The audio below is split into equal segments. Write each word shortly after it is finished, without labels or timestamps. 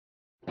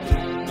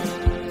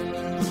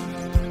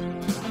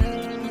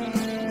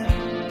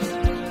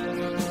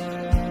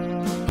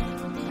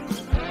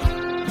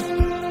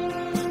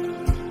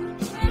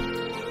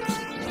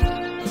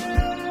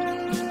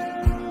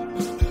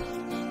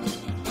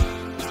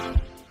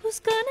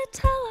gonna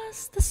tell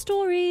us the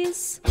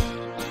stories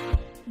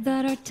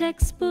that our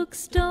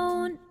textbooks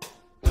don't.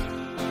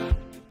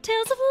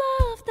 Tales of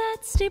love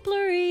that's stay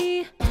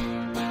blurry,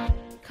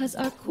 'cause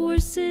our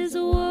courses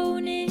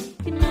won't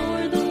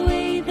ignore the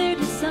way they're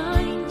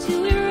designed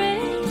to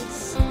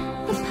erase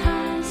the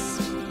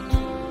past,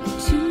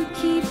 to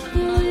keep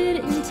good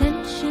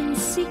intentions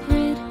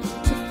secret,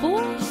 to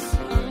force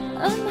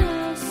a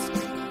mask.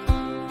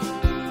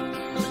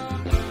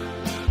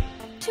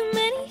 Too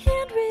many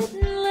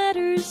handwritten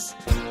letters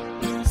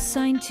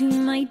signed to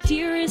my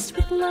dearest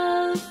with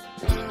love,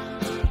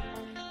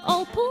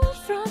 all pulled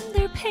from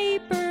their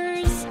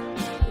papers,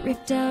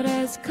 ripped out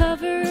as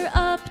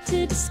cover-up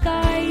to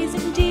disguise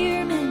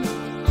endearment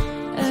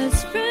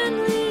as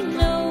friendly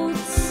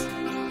notes.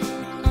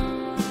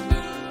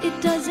 It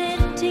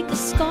doesn't take a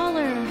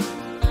scholar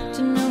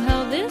to know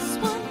how this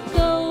one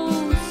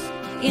goes,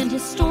 and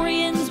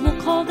historians will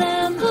call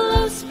them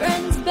close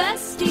friends,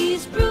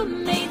 besties,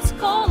 roommates,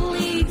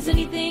 colleagues,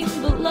 anything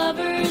but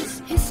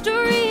lovers.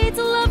 History hates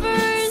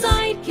lovers,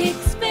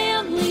 sidekicks,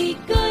 family,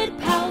 good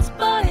pals,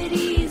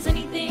 buddies,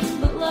 anything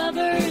but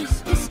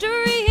lovers.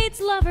 History hates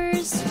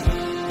lovers.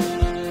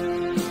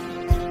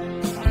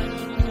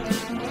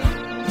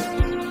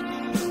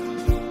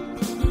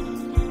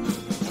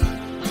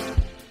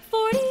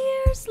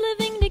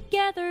 Living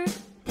together,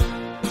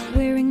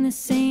 wearing the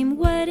same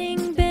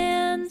wedding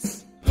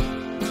bands,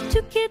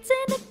 2 kids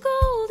and a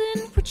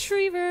golden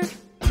retriever.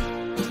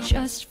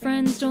 Just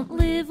friends don't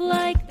live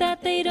like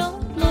that, they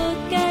don't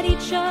look at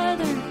each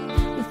other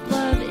with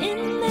love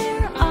in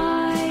their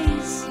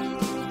eyes,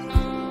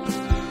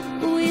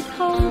 with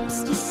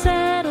hopes to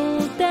settle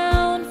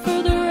down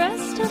for the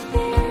rest of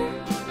their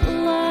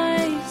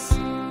lives.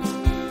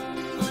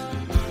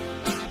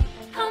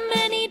 How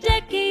many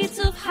decades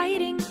of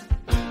hiding,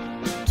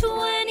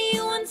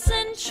 21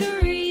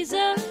 centuries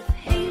of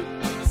hate.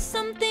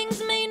 Some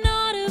things may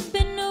not have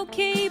been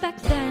okay back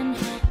then,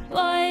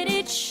 but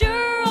it's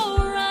sure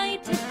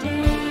alright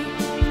today.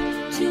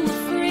 Too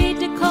afraid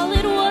to call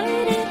it what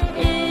it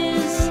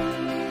is.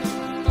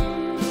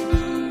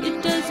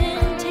 It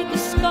doesn't take a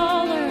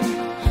scholar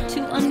to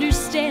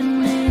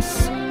understand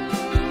this,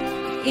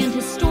 and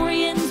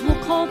historians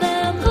will call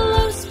them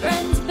close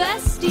friends,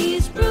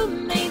 besties,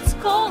 roommates,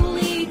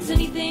 colleagues,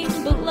 anything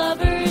but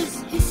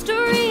lovers.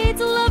 History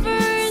hates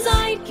lovers,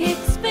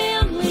 sidekicks,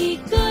 family,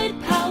 good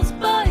pals,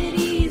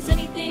 buddies,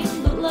 anything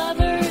but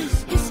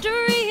lovers.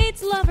 History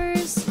hates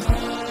lovers.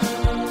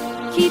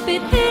 Keep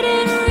it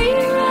hidden,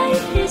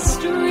 rewrite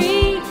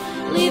history,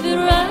 leave it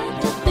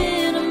wrapped up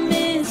in a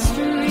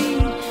mystery,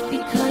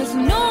 because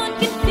no one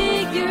can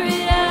figure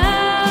it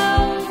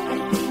out. I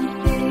think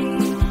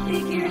they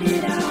figured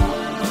it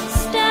out.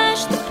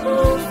 Stash the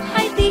proof,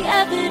 hide the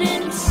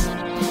evidence,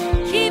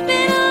 keep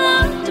it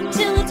locked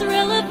until it's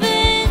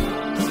relevant,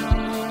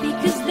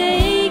 because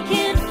they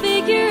can't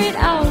figure it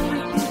out,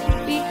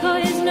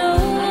 because no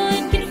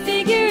one can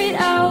figure it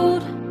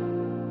out.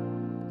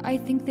 I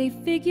think they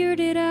figured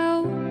it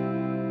out,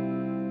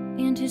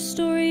 and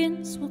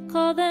historians will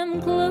call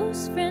them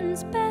close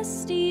friends,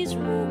 besties,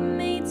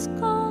 roommates,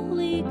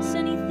 colleagues,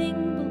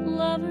 anything but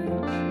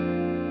lovers.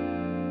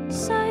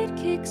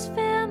 Sidekicks,